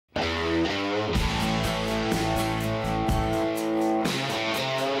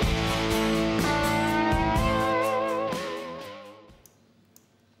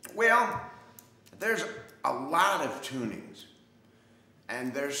tunings.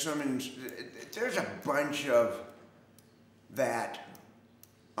 And there's a bunch of that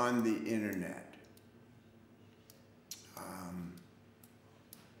on the internet.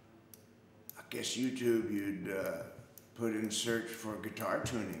 I guess YouTube, you'd put in search for guitar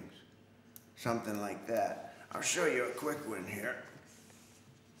tunings, something like that. I'll show you a quick one here.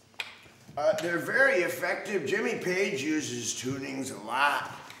 They're very effective. Jimmy Page uses tunings a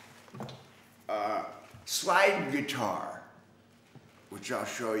lot. Slide guitar, which I'll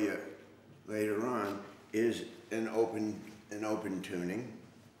show you later on, is an open tuning.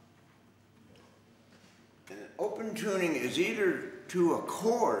 An open tuning is either to a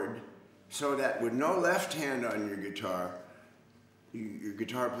chord, so that with no left hand on your guitar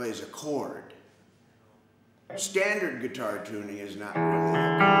plays a chord. Standard guitar tuning is not really a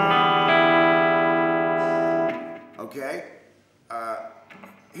chord. Okay?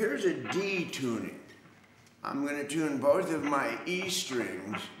 Here's a D tuning. I'm going to tune both of my E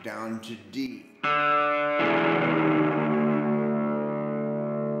strings down to D. Now,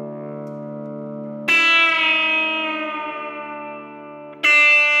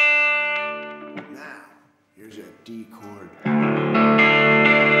 here's a D chord.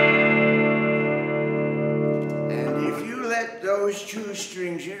 And if you let those two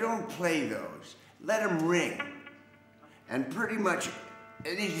strings, you don't play those, let them ring. And pretty much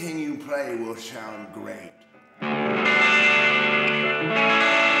anything you play will sound great.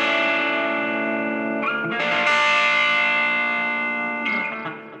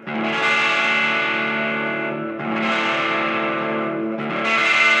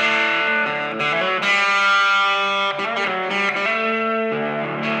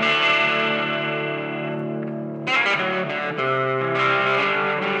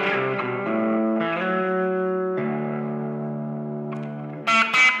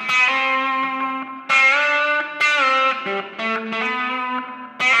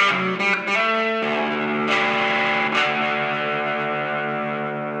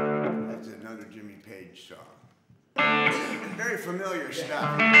 Song. Very familiar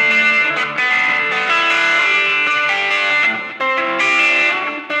stuff.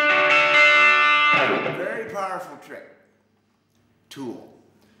 Very powerful trick. Tool.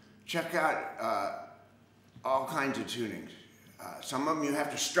 Check out all kinds of tunings. Some of them you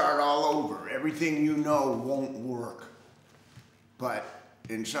have to start all over. Everything you know won't work. But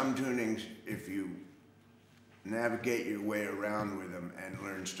in some tunings, if you navigate your way around with them and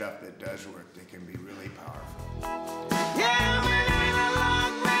learn stuff that does work, they can be really powerful. Yeah,